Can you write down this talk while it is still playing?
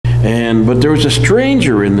But there was a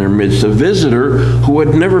stranger in their midst, a visitor who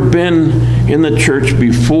had never been in the church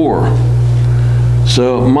before.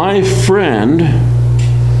 So, my friend,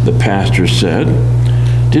 the pastor said,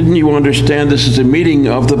 didn't you understand this is a meeting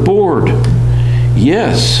of the board?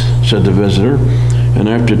 Yes, said the visitor. And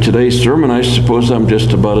after today's sermon, I suppose I'm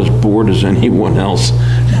just about as bored as anyone else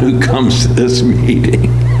who comes to this meeting.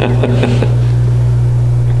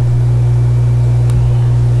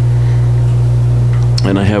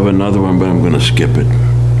 And I have another one, but I'm going to skip it.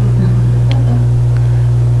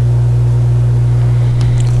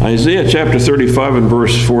 Isaiah chapter 35 and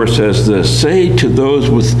verse 4 says this, "Say to those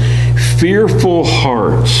with fearful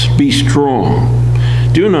hearts, be strong.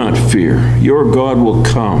 Do not fear. Your God will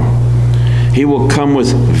come. He will come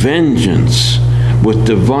with vengeance. With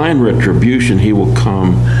divine retribution, he will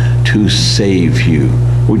come to save you."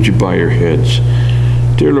 Would you bow your heads?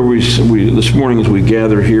 Dear Lord, this morning as we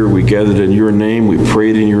gather here, we gathered in your name, we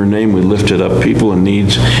prayed in your name, we lifted up people in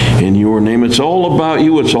needs in your name. It's all about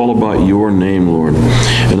you, it's all about your name, Lord.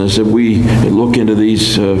 And as we look into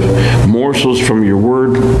these morsels from your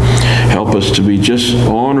word, help us to be just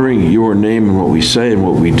honoring your name in what we say and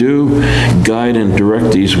what we do. Guide and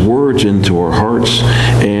direct these words into our hearts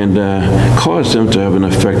and cause them to have an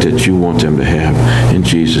effect that you want them to have. In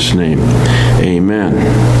Jesus' name, amen.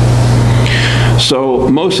 So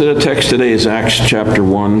most of the text today is Acts chapter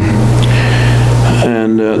 1.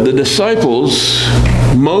 And the disciples,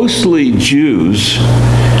 mostly Jews,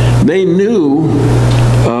 they knew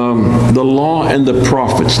the law and the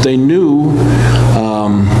prophets. They knew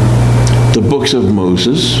the books of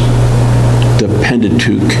Moses, the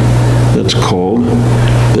Pentateuch, that's called,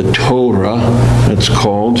 the Torah, that's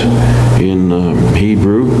called in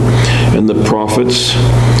Hebrew, and the prophets.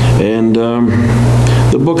 And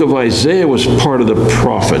the book of Isaiah was part of the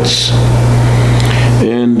prophets.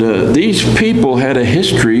 And these people had a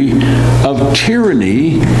history of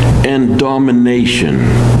tyranny and domination.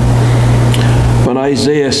 But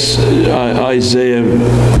Isaiah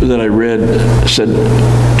that I read said,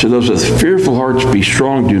 to those with fearful hearts, be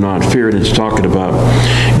strong, do not fear. And it's talking about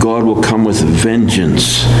God will come with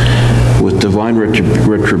vengeance, with divine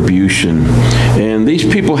retribution. And these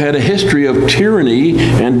people had a history of tyranny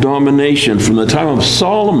and domination. From the time of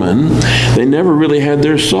Solomon, they never really had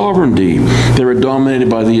their sovereignty. They were dominated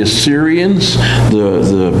by the Assyrians,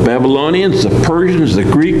 the Babylonians, the Persians, the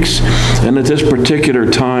Greeks. And at this particular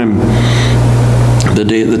time,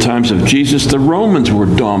 the times of Jesus, the Romans were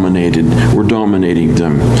dominating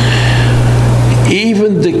them.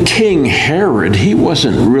 Even the king Herod, he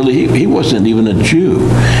wasn't even a Jew.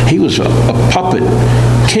 He was a puppet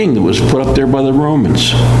king that was put up there by the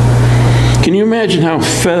Romans. Can you imagine how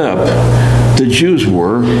fed up the Jews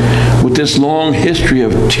were with this long history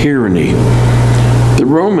of tyranny? The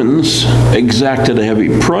Romans exacted a heavy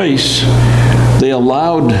price. They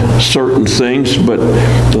allowed certain things, but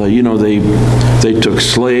they took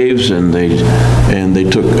slaves and they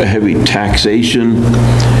took a heavy taxation,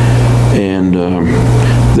 and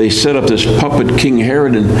they set up this puppet King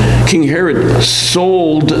Herod, and King Herod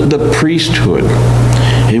sold the priesthood.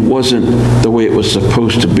 It wasn't the way it was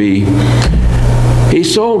supposed to be. He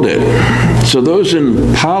sold it. So those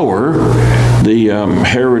in power,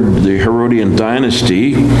 the Herodian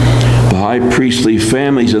dynasty, the high priestly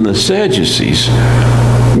families, and the Sadducees,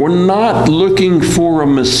 were not looking for a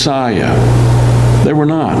Messiah. They were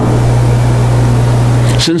not.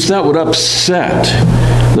 Since that would upset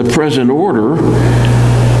the present order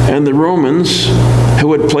and the Romans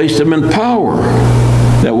who had placed them in power,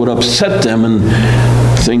 that would upset them and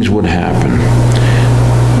things would happen.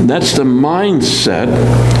 And that's the mindset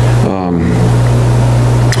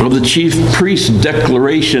of the chief priest's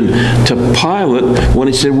declaration to Pilate when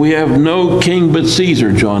he said, "We have no king but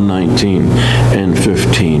Caesar," John 19 and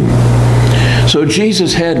 15. So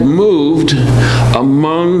Jesus had moved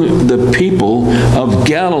among the people of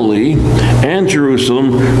Galilee and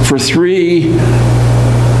Jerusalem for three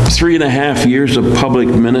and a half years of public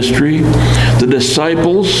ministry. The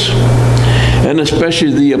disciples, and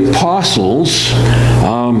especially the apostles,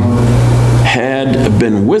 had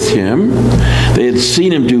been with him. They had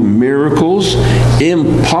seen him do miracles,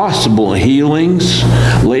 impossible healings,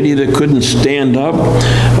 lady that couldn't stand up,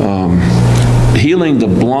 healing the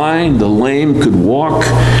blind, the lame could walk.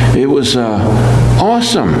 It was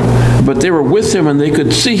awesome. But they were with him and they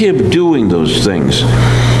could see him doing those things.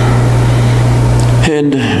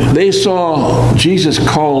 And they saw Jesus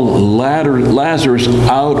call Lazarus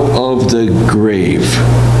out of the grave.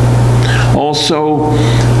 Also,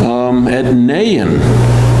 at Nain,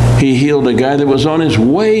 he healed a guy that was on his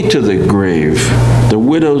way to the grave, the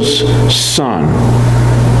widow's son.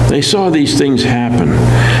 They saw these things happen.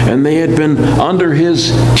 And had been under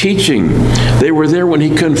his teaching. They were there when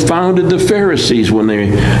he confounded the Pharisees when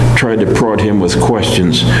they tried to prod him with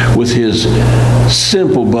questions with his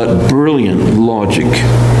simple but brilliant logic.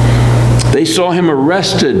 They saw him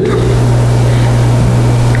arrested.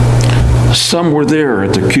 Some were there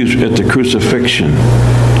at the crucifixion.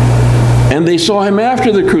 And they saw him after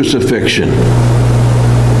the crucifixion.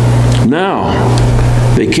 Now,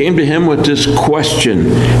 they came to him with this question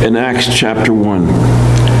in Acts chapter 1.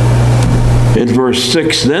 In verse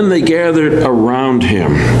 6, then they gathered around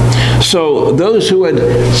him. So those who had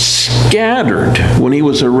scattered when he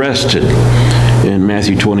was arrested, in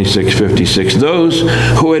Matthew 26:56, those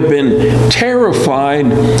who had been terrified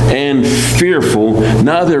and fearful,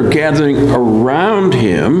 now they're gathering around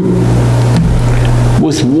him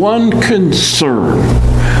with one concern,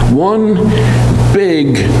 one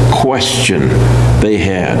big question they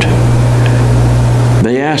had.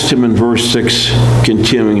 They asked him in verse 6,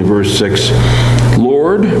 continuing in verse 6,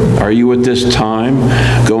 Lord, are you at this time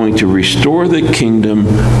going to restore the kingdom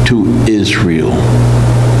to Israel?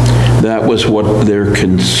 That was what their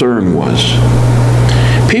concern was.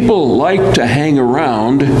 People like to hang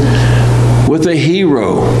around with a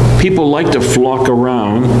hero. People like to flock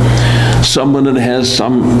around someone that has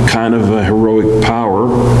some kind of a heroic power.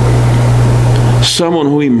 Someone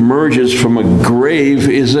who emerges from a grave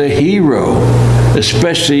is a hero.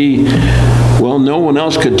 Especially, well, no one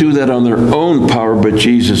else could do that on their own power but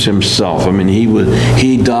Jesus himself. I mean,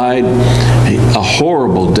 he died a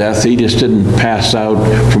horrible death. He just didn't pass out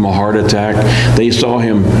from a heart attack. They saw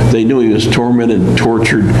him, they knew he was tormented,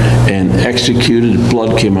 tortured, and executed.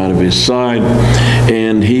 Blood came out of his side,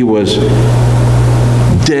 and he was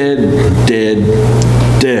dead, dead.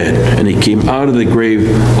 And he came out of the grave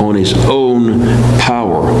on his own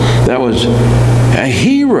power. That was a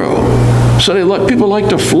hero. So people like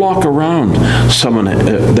to flock around someone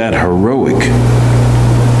that heroic.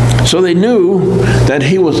 So they knew that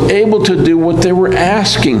he was able to do what they were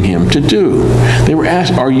asking him to do. They were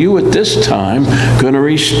asked, are you at this time going to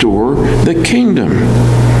restore the kingdom?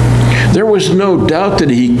 There was no doubt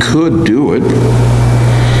that he could do it.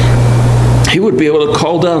 He would be able to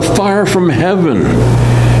call down fire from heaven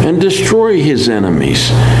and destroy his enemies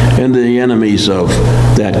and the enemies of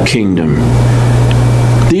that kingdom.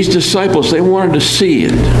 These disciples, they wanted to see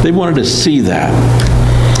it. They wanted to see that.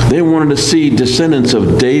 They wanted to see descendants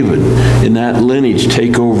of David in that lineage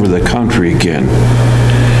take over the country again.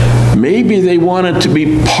 Maybe they wanted to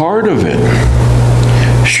be part of it.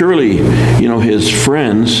 Surely, his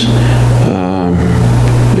friends,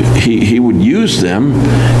 he would use them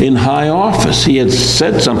in high office. He had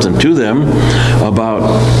said something to them about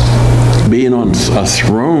being on a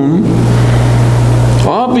throne.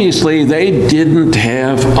 Obviously, they didn't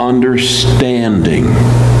have understanding.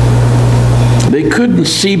 They couldn't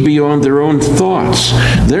see beyond their own thoughts.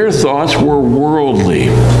 Their thoughts were worldly.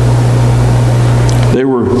 They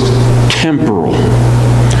were temporal.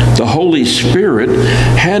 The Holy Spirit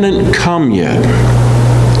hadn't come yet.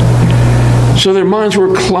 So their minds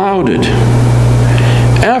were clouded.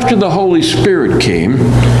 After the Holy Spirit came,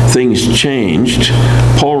 things changed.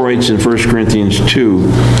 Paul writes in 1 Corinthians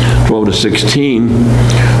 2:12-16,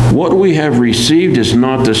 what we have received is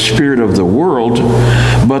not the spirit of the world,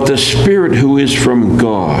 but the Spirit who is from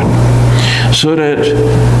God, so that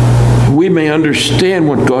we may understand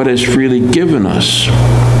what God has freely given us.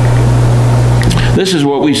 This is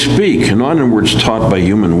what we speak, not in words taught by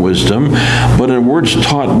human wisdom, but in words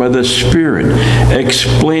taught by the Spirit,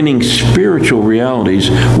 explaining spiritual realities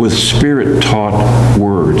with Spirit-taught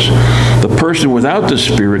words. The person without the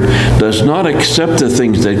Spirit does not accept the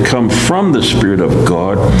things that come from the Spirit of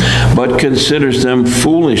God, but considers them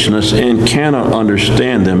foolishness and cannot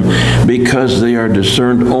understand them because they are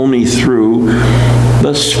discerned only through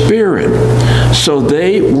the Spirit. So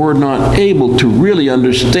they were not able to really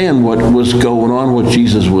understand what was going on, what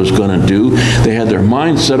Jesus was going to do. They had their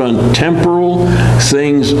minds set on temporal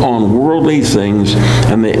things, on worldly things,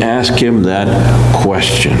 and they asked him that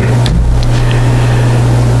question.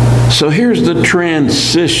 So here's the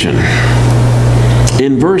transition.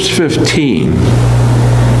 In verse 15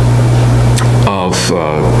 of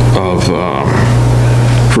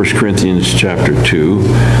 1 Corinthians chapter 2,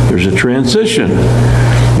 there's a transition.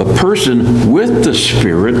 The person with the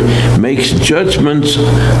Spirit makes judgments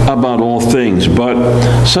about all things, but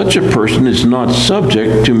such a person is not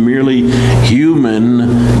subject to merely human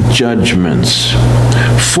judgments.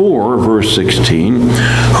 For, verse 16,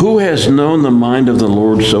 who has known the mind of the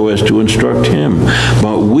Lord so as to instruct him?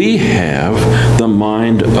 But we have the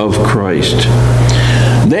mind of Christ.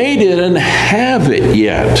 They didn't have it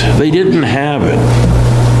yet. They didn't have it.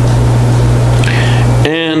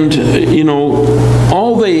 And And,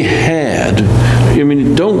 all they had,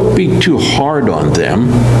 don't be too hard on them.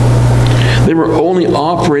 They were only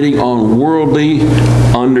operating on worldly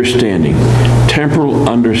understanding, temporal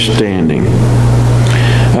understanding.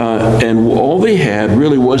 And all they had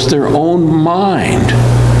really was their own mind.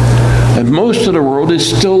 And most of the world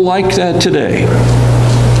is still like that today.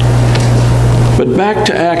 But back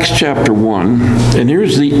to Acts chapter 1, and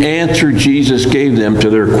here's the answer Jesus gave them to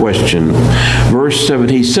their question. Verse 7,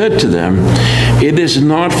 he said to them, "It is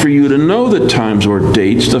not for you to know the times or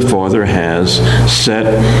dates the Father has set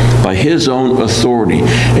by his own authority."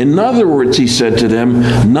 In other words, he said to them,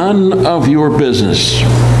 none of your business.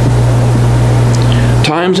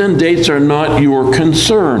 Times and dates are not your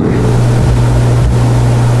concern.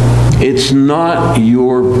 It's not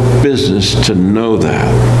your business to know that.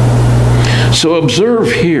 So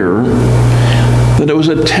observe here that it was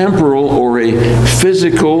a temporal or a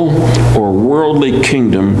physical or worldly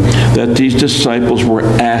kingdom that these disciples were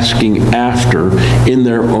asking after in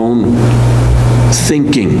their own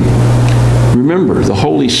thinking. Remember, the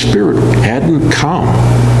Holy Spirit hadn't come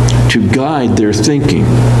to guide their thinking.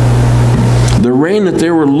 The reign that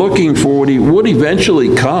they were looking for would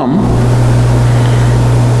eventually come,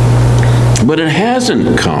 but it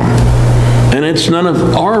hasn't come. And it's none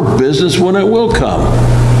of our business when it will come.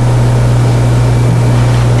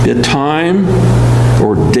 The time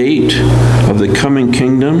or date of the coming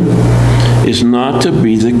kingdom is not to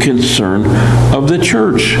be the concern of the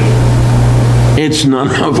church. It's none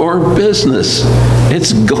of our business.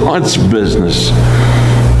 It's God's business.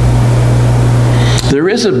 There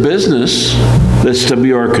is a business that's to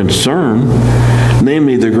be our concern,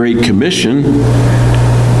 namely the Great Commission.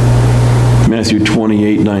 Matthew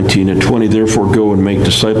 28:19 and 20, "Therefore go and make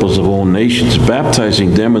disciples of all nations,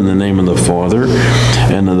 baptizing them in the name of the Father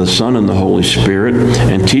and of the Son and the Holy Spirit,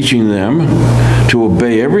 and teaching them to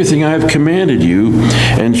obey everything I have commanded you,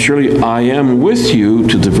 and surely I am with you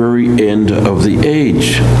to the very end of the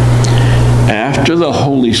age." After the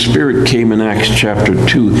Holy Spirit came in Acts chapter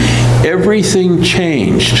 2, everything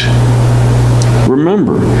changed.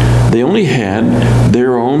 Remember, they only had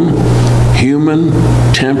their own human,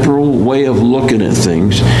 temporal way of looking at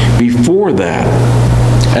things before that,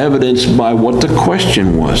 evidenced by what the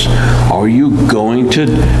question was. Are you going to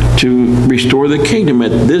restore the kingdom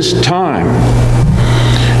at this time?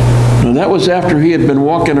 Now, that was after he had been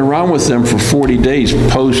walking around with them for 40 days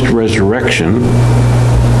post-resurrection.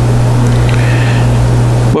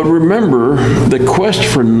 But remember, the quest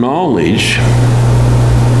for knowledge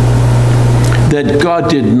that God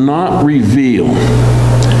did not reveal.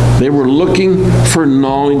 They were looking for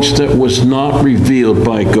knowledge that was not revealed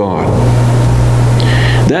by God.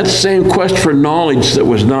 That same quest for knowledge that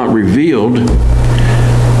was not revealed,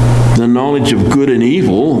 the knowledge of good and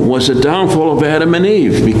evil, was a downfall of Adam and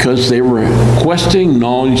Eve because they were questing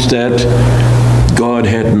knowledge that God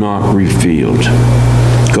had not revealed.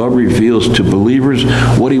 God reveals to believers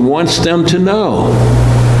what he wants them to know.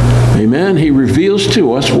 Amen? He reveals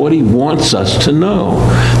to us what he wants us to know.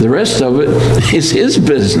 The rest of it is his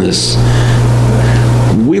business.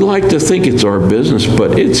 We like to think it's our business,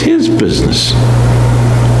 but it's his business.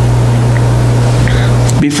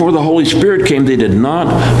 Before the Holy Spirit came, they did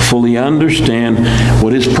not fully understand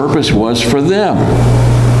what his purpose was for them.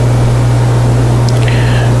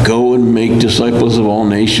 Go and make disciples of all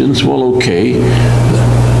nations. Well, okay.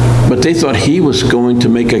 But they thought he was going to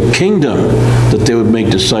make a kingdom that they would make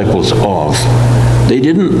disciples of. They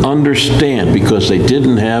didn't understand because they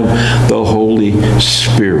didn't have the Holy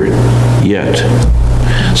Spirit yet.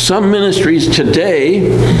 Some ministries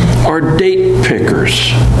today are date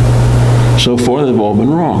pickers. So far, they've all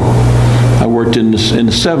been wrong. I worked in the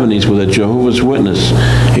 70s with a Jehovah's Witness.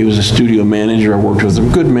 He was a studio manager. I worked with him.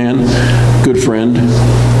 Good man, good friend.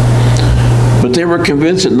 But they were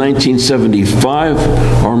convinced that 1975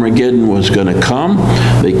 Armageddon was going to come.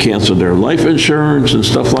 They canceled their life insurance and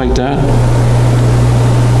stuff like that.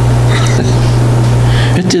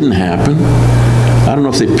 It didn't happen. I don't know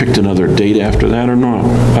if they picked another date after that or not.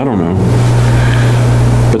 I don't know.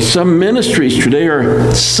 But some ministries today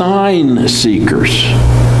are sign seekers.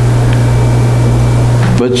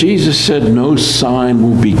 But Jesus said no sign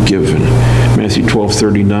will be given. Matthew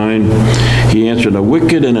 12:39, he answered, "A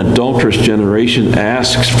wicked and adulterous generation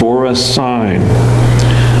asks for a sign,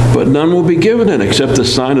 but none will be given it except the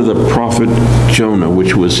sign of the prophet Jonah,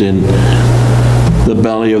 which was in the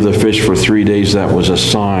belly of the fish for 3 days." That was a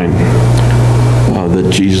sign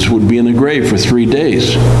that Jesus would be in the grave for 3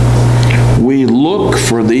 days. We look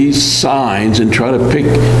for these signs and try to pick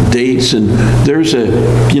dates, and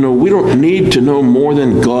we don't need to know more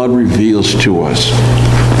than God reveals to us.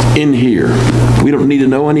 in here. We don't need to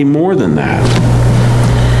know any more than that.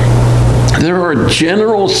 There are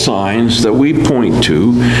general signs that we point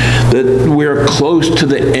to that we're close to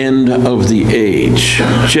the end of the age.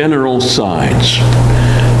 General signs.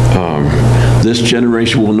 This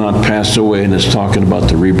generation will not pass away, and it's talking about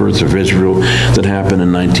the rebirth of Israel that happened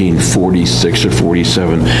in 1946 or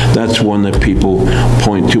 47. That's one that people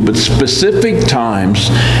point to. But specific times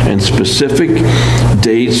and specific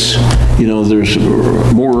dates, there's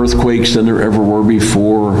more earthquakes than there ever were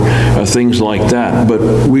before, things like that. But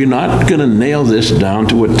we're not going to nail this down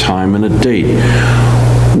to a time and a date.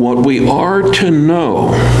 What we are to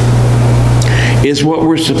know is what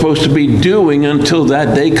we're supposed to be doing until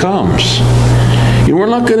that day comes. We're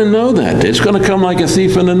not going to know that. It's going to come like a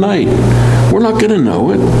thief in the night. We're not going to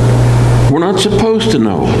know it. We're not supposed to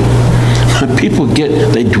know it. People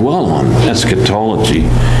they dwell on eschatology.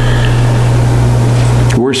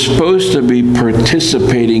 We're supposed to be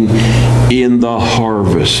participating in the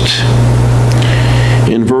harvest.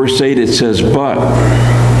 In verse 8 it says, but,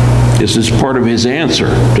 this is part of his answer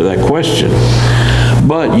to that question.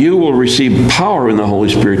 But you will receive power when the Holy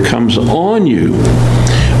Spirit comes on you.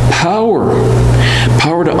 Power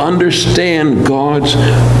to understand God's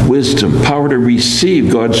wisdom, power to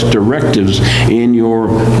receive God's directives in your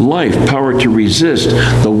life, power to resist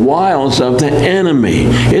the wiles of the enemy.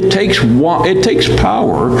 It takes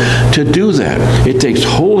power to do that. It takes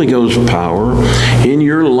Holy Ghost power in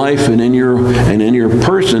your life and in your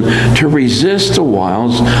person to resist the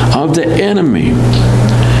wiles of the enemy.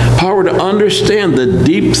 Power to understand the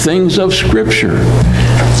deep things of Scripture.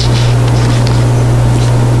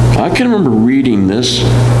 I can remember reading this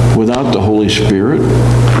without the Holy Spirit.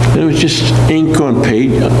 It was just ink on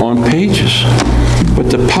pages.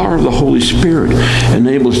 But the power of the Holy Spirit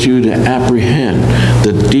enables you to apprehend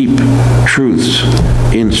the deep truths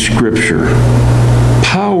in Scripture.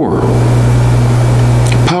 Power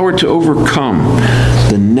to overcome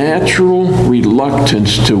the natural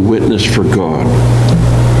reluctance to witness for God.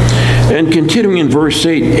 And continuing in verse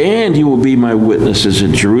 8, and you will be my witnesses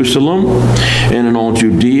in Jerusalem and in all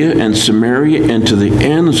Judea and Samaria and to the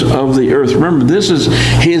ends of the earth. Remember, this is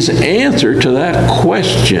his answer to that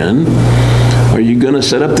question, are you going to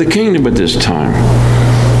set up the kingdom at this time?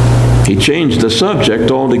 He changed the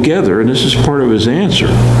subject altogether, and this is part of his answer.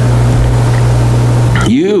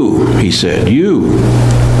 You, he said, you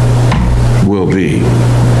will be.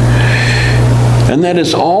 And that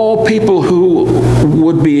is all people who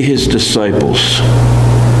would be his disciples.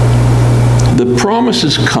 The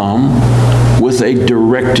promises come with a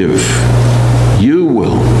directive. You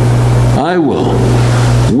will. I will.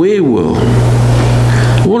 We will.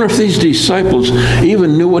 I wonder if these disciples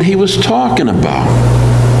even knew what he was talking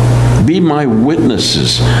about. Be my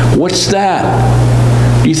witnesses. What's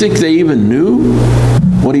that? Do you think they even knew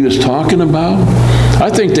what he was talking about? I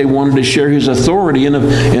think they wanted to share his authority in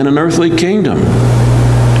an earthly kingdom.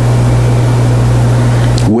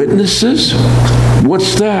 Witnesses?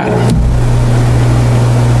 What's that?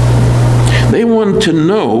 They wanted to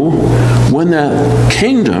know when that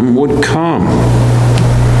kingdom would come.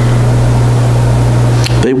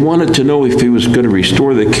 They wanted to know if he was going to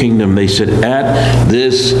restore the kingdom. They said, at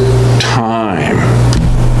this time.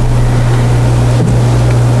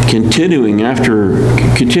 Continuing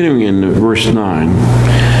in verse 9,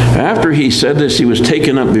 after he said this, he was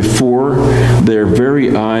taken up before their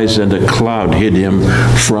very eyes, and a cloud hid him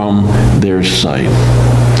from their sight.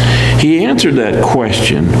 He answered that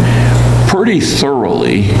question pretty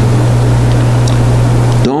thoroughly.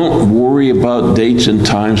 Don't worry about dates and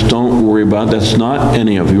times. Don't worry about it. That's not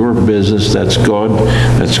any of your business. That's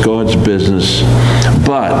God's business.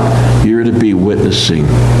 But you're to be witnessing.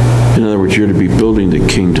 In other words, you're to be building the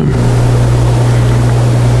kingdom.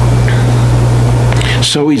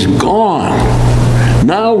 So he's gone.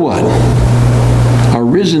 Now what? Our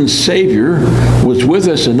risen Savior was with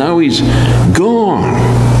us, and now he's gone.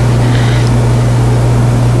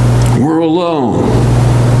 We're alone.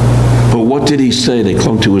 But what did he say? They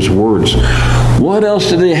clung to his words. What else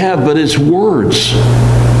did they have but his words?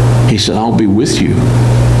 He said, I'll be with you.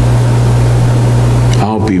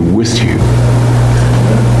 I'll be with you.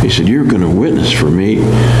 He said, you're going to witness for me,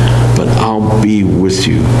 but I'll be with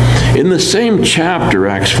you. In the same chapter,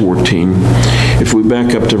 Acts 14, if we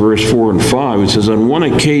back up to verse 4 and 5, it says, on one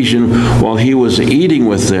occasion, while he was eating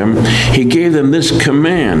with them, he gave them this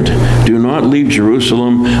command, do not leave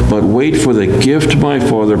Jerusalem, but wait for the gift my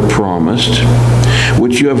Father promised,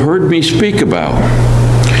 which you have heard me speak about.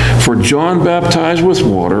 For John baptized with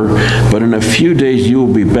water, but in a few days you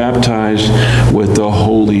will be baptized with the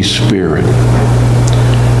Holy Spirit.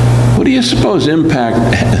 What do you suppose impact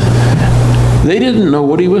They didn't know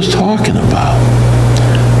what he was talking about.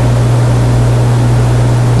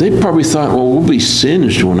 They probably thought, well, we'll be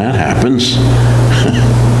singed when that happens.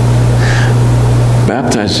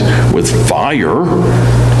 Baptized with fire,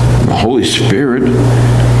 the Holy Spirit.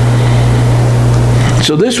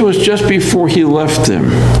 So this was just before he left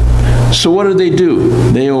them. So what did they do?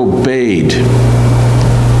 They obeyed.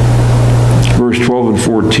 Verse 12 and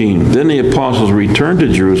 14. Then the apostles returned to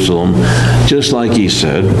Jerusalem, just like he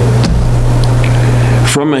said,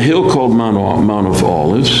 from a hill called Mount of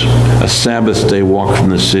Olives, a Sabbath day walk from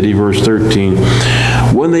the city. Verse 13.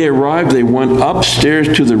 When they arrived, they went upstairs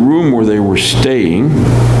to the room where they were staying.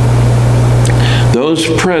 Those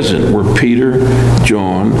present were Peter,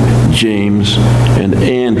 John, James, and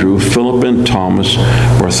Andrew, Philip and Thomas,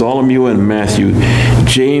 Bartholomew and Matthew,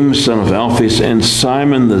 James, son of Alphaeus, and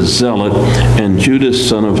Simon the Zealot, and Judas,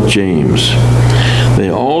 son of James. They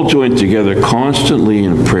all joined together constantly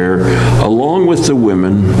in prayer, along with the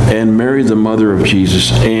women, and Mary, the mother of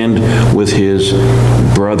Jesus, and with his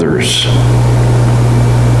brothers.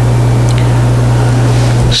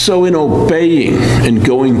 So in obeying and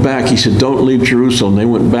going back, he said, don't leave Jerusalem. They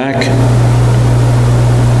went back,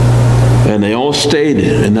 and they all stayed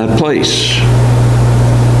in that place,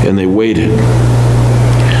 and they waited.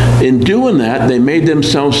 In doing that, they made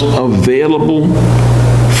themselves available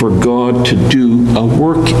for God to do a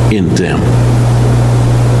work in them.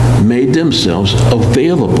 Made themselves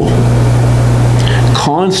available.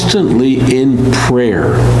 Constantly in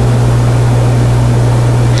prayer.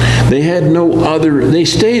 They had no other, they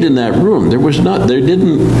stayed in that room. They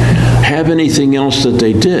didn't have anything else that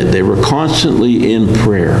they did. They were constantly in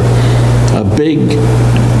prayer. A big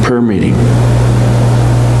prayer meeting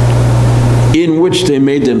in which they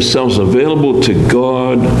made themselves available to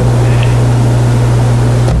God.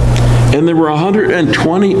 And there were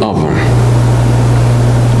 120 of them,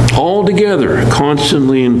 all together,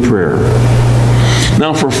 constantly in prayer.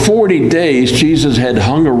 Now for 40 days, Jesus had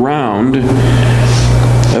hung around,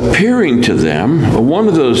 appearing to them. One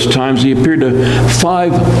of those times he appeared to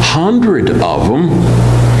 500 of them.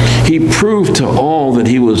 He proved to all that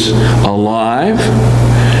he was alive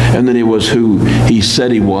and that he was who he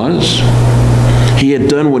said he was. He had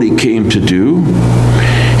done what he came to do.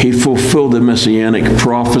 He fulfilled the messianic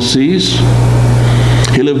prophecies.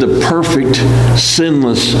 He lived a perfect,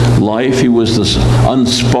 sinless life. He was this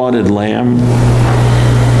unspotted lamb.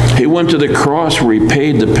 He went to the cross where he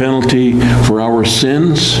paid the penalty for our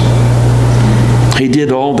sins. He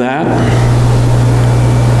did all that.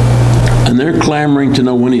 And they're clamoring to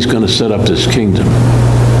know when he's going to set up this kingdom.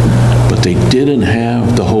 But they didn't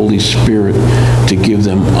have the Holy Spirit to give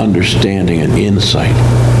them understanding and insight.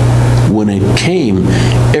 When it came,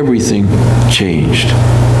 everything changed.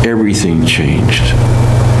 Everything changed.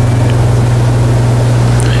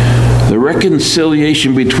 The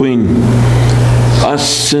reconciliation between us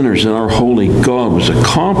sinners and our holy God was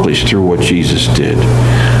accomplished through what Jesus did.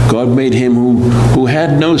 God made him who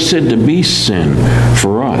had no sin to be sin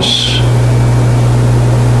for us.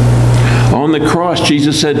 On the cross,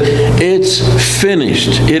 Jesus said, it's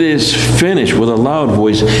finished. It is finished with a loud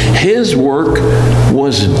voice. His work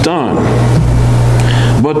was done.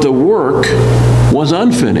 But the work was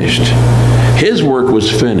unfinished. His work was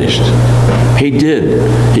finished. He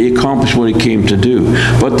did. He accomplished what he came to do.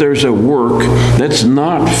 But there's a work that's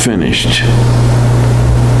not finished.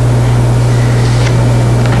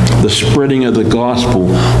 The spreading of the gospel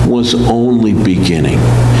was only beginning.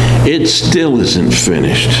 It still isn't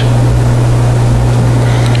finished.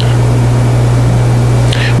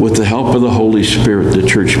 With the help of the Holy Spirit, the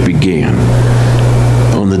church began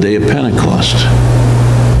on the day of Pentecost.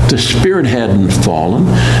 The Spirit hadn't fallen,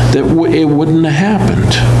 it wouldn't have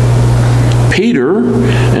happened. Peter,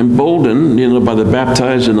 emboldened, by the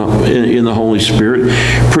baptized in the Holy Spirit,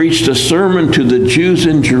 preached a sermon to the Jews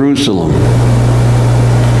in Jerusalem.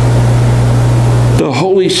 The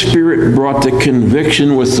Holy Spirit brought the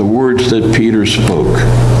conviction with the words that Peter spoke.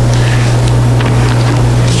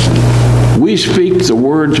 We speak the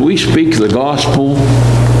words, we speak the gospel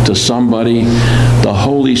to somebody, the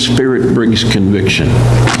Holy Spirit brings conviction.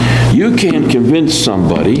 You can't convince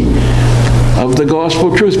somebody of the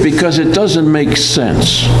gospel truth because it doesn't make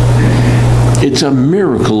sense. It's a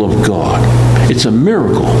miracle of God. It's a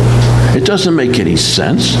miracle. It doesn't make any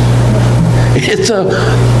sense. It's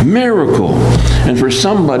a miracle. And for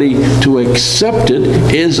somebody to accept it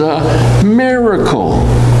is a miracle.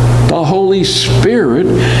 The Holy Spirit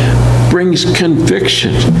brings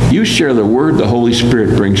conviction. You share the word, the Holy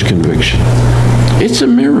Spirit brings conviction. It's a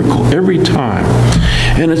miracle every time.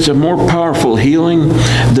 And it's a more powerful healing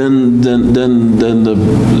than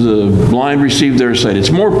the blind receive their sight.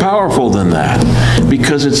 It's more powerful than that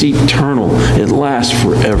because it's eternal. It lasts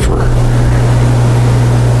forever.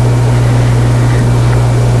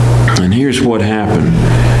 And here's what happened.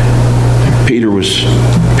 Peter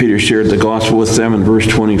shared the gospel with them in verse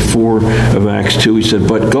 24 of Acts 2. He said,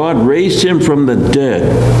 "But God raised him from the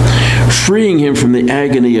dead, freeing him from the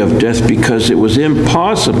agony of death, because it was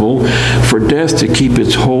impossible for death to keep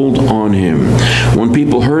its hold on him." When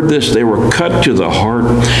people heard this, they were cut to the heart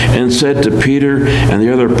and said to Peter and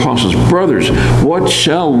the other apostles, "Brothers, what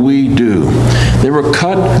shall we do?" They were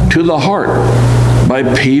cut to the heart by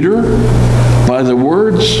Peter, by the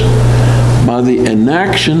words, by the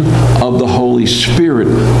enaction of the Holy Spirit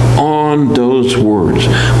on those words,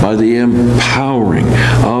 by the empowering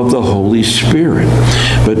of the Holy Spirit.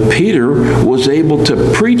 But Peter was able to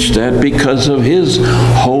preach that because of his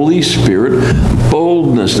Holy Spirit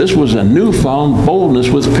boldness. This was a newfound boldness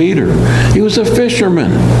with Peter. He was a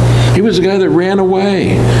fisherman. He was the guy that ran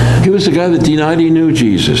away. He was the guy that denied he knew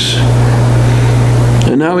Jesus.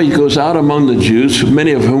 And now he goes out among the Jews,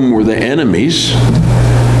 many of whom were the enemies.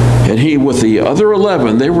 And he, with the other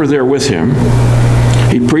 11, they were there with him.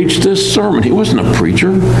 He preached this sermon. He wasn't a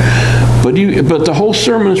preacher, but the whole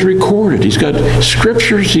sermon is recorded. He's got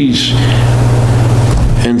scriptures.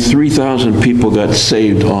 And 3,000 people got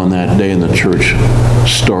saved on that day, and the church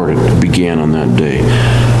began on that day.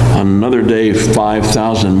 On another day,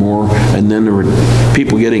 5,000 more, and then there were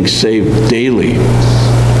people getting saved daily.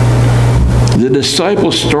 The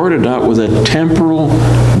disciples started out with a temporal,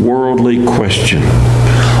 worldly question,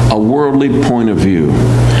 a worldly point of view.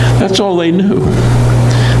 That's all they knew.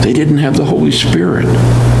 They didn't have the Holy Spirit.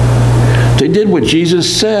 They did what Jesus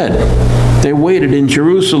said. They waited in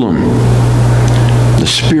Jerusalem. The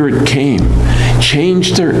Spirit came,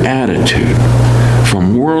 changed their attitude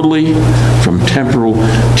from worldly, from temporal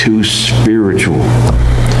to spiritual.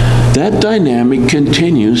 That dynamic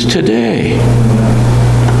continues today.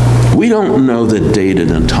 We don't know the date and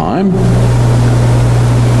the time,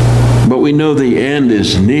 but we know the end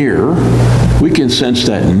is near. We can sense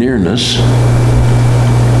that nearness.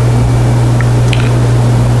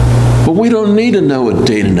 But we don't need to know a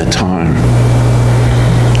date and a time.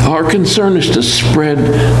 Our concern is to spread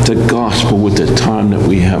the gospel with the time that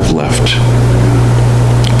we have left.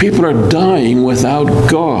 People are dying without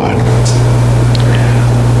God.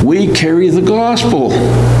 We carry the gospel.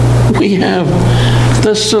 We have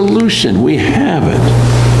the solution. We have it.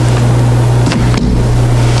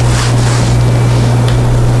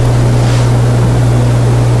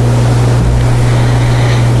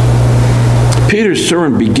 Peter's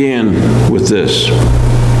sermon began with this.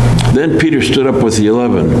 Then Peter stood up with the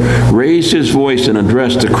 11, raised his voice and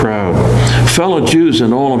addressed the crowd. "Fellow Jews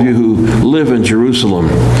and all of you who live in Jerusalem,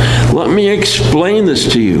 let me explain this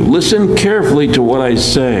to you. Listen carefully to what I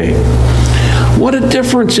say." What a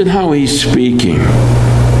difference in how he's speaking.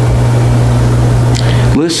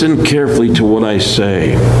 Listen carefully to what I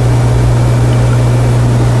say.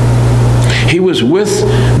 He was with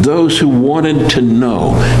those who wanted to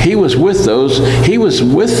know. He was one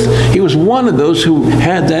of those who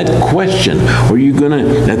had that question. Are you going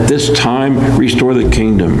to, at this time, restore the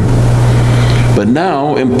kingdom? But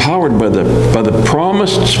now, empowered by the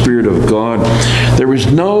promised Spirit of God, there was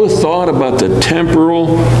no thought about the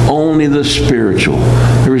temporal, only the spiritual.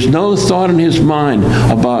 There was no thought in his mind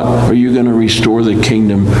about, are you going to restore the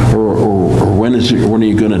kingdom, or when are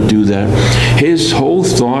you going to do that? His whole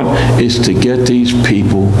thought is to get these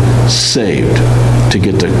people saved, to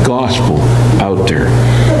get the gospel out there.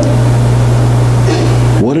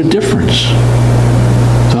 What a difference.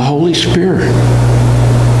 The Holy Spirit.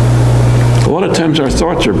 A lot of times our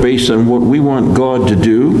thoughts are based on what we want God to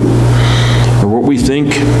do, or what we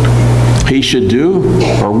think he should do,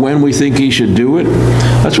 or when we think he should do it.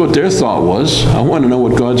 That's what their thought was. I want to know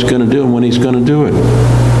what God's going to do and when he's going to do it.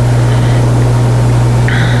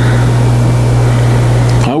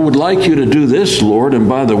 I would like you to do this, Lord, and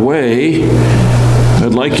by the way,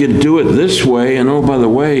 I'd like you to do it this way, and oh, by the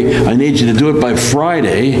way, I need you to do it by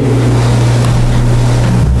Friday.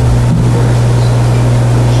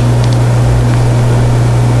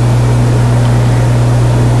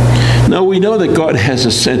 Now, we know that God has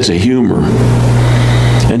a sense of humor,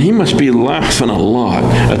 and he must be laughing a lot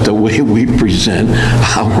at the way we present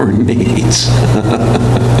our needs.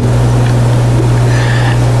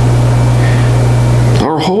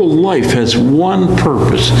 Our whole life has one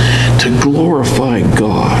purpose: to glorify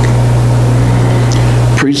God.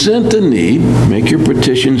 present the need, make your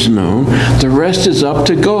petitions known. The rest is up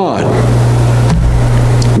to God.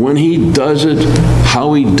 When he does it,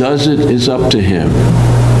 how he does it is up to him.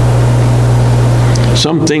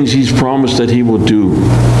 Some things he's promised that he will do,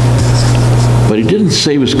 but he didn't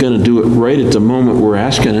say he was going to do it right at the moment we're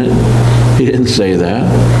asking it. He didn't say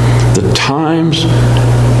that. The time,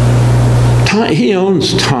 he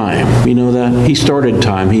owns time. You know that? He started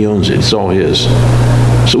time. He owns it. It's all his.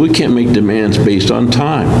 So we can't make demands based on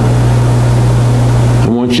time. I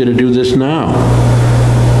want you to do this now.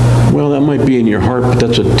 Well, that might be in your heart, but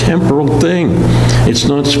that's a temporal thing. It's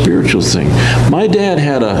not a spiritual thing. My dad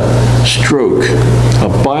had a stroke, a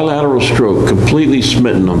bilateral stroke, completely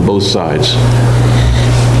smitten on both sides.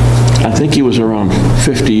 I think he was around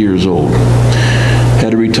 50 years old.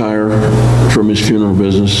 Had to retire from his funeral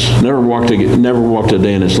business. Never walked a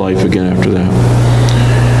day in his life again after that.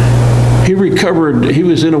 He recovered. He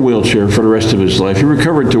was in a wheelchair for the rest of his life. He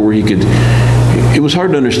recovered to where he could. It was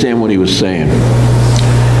hard to understand what he was saying.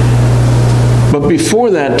 But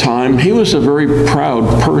before that time, he was a very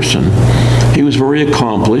proud person. He was very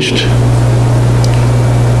accomplished.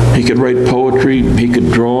 He could write poetry. He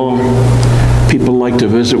could draw. People liked to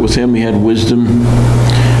visit with him. He had wisdom.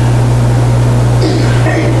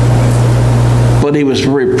 But he was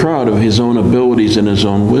very proud of his own abilities and his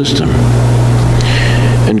own wisdom.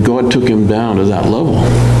 And God took him down to that level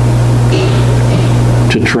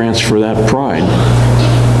to transfer that pride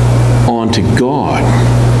onto God.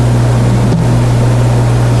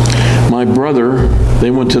 My brother,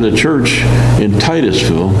 they went to the church in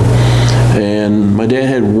Titusville, and my dad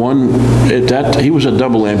had he was a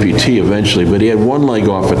double amputee eventually, but he had one leg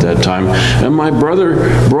off at that time, and my brother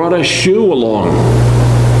brought a shoe along.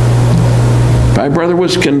 My brother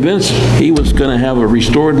was convinced he was going to have a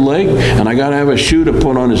restored leg, and I got to have a shoe to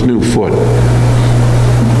put on his new foot.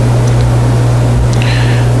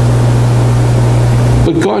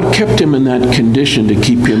 But God kept him in that condition to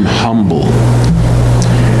keep him humble.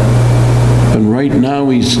 And right now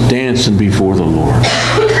he's dancing before the Lord.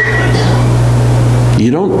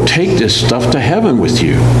 You don't take this stuff to heaven with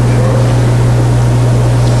you.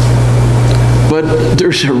 But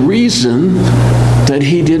there's a reason that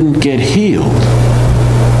he didn't get healed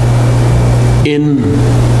in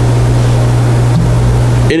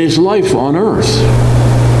his life on earth.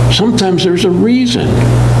 Sometimes there's a reason.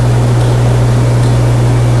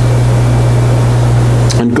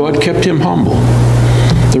 And God kept him humble.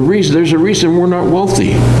 There's a reason we're not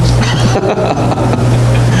wealthy.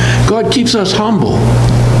 God keeps us humble.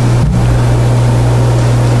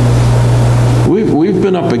 We've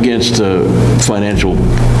been up against a financial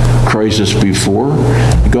crisis before.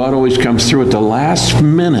 God always comes through at the last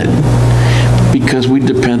minute because we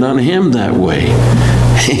depend on him that way.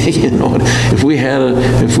 You know, if we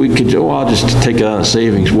could, I'll just take it out of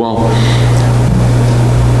savings. Well,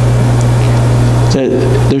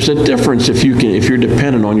 there's a difference if you're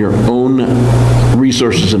dependent on your own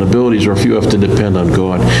resources and abilities, or if you have to depend on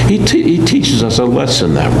God. He teaches us a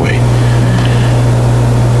lesson that way.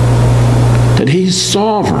 That he's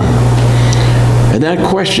sovereign. And that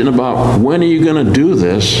question about when are you going to do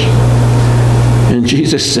this? And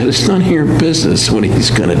Jesus said, it's none of your business when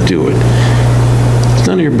he's going to do it. It's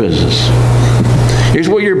none of your business. Here's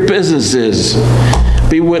what your business is.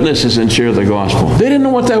 Be witnesses and share the gospel. They didn't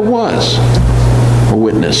know what that was. A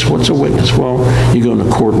witness. What's a witness? Well, you go in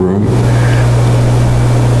the courtroom.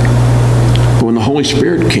 But when the Holy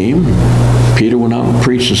Spirit came, Peter went out and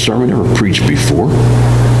preached a sermon never preached before.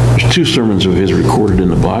 There's 2 sermons of his recorded in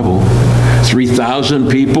the Bible. 3,000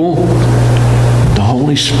 people. The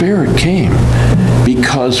Holy Spirit came.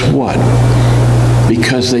 Because what?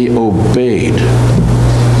 Because they obeyed.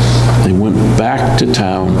 They went back to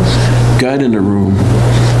town, got in a room,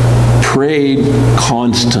 prayed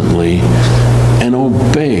constantly, and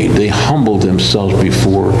obeyed. They humbled themselves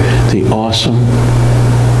before the awesome,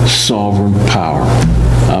 sovereign power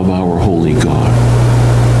of our holy God.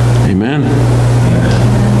 Amen?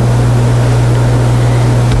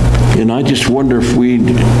 And I just wonder if we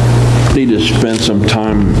need to spend some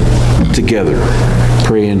time together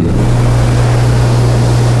praying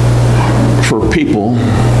for people,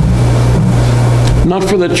 not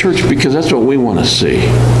for the church, because that's what we want to see,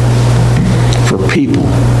 for people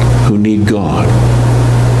who need God.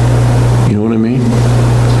 You know what I mean?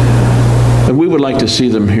 And we would like to see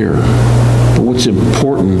them here. But what's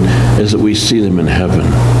important is that we see them in heaven.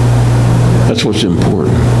 That's what's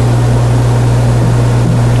important.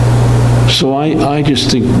 So I just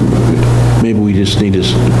think maybe we just need to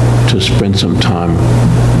spend some time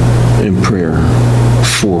in prayer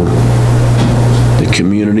for the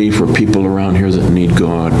community, for people around here that need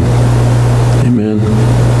God. Amen.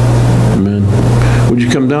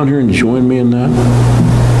 you come down here and join me in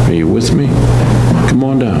that? Are you with me? Come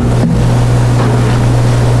on down.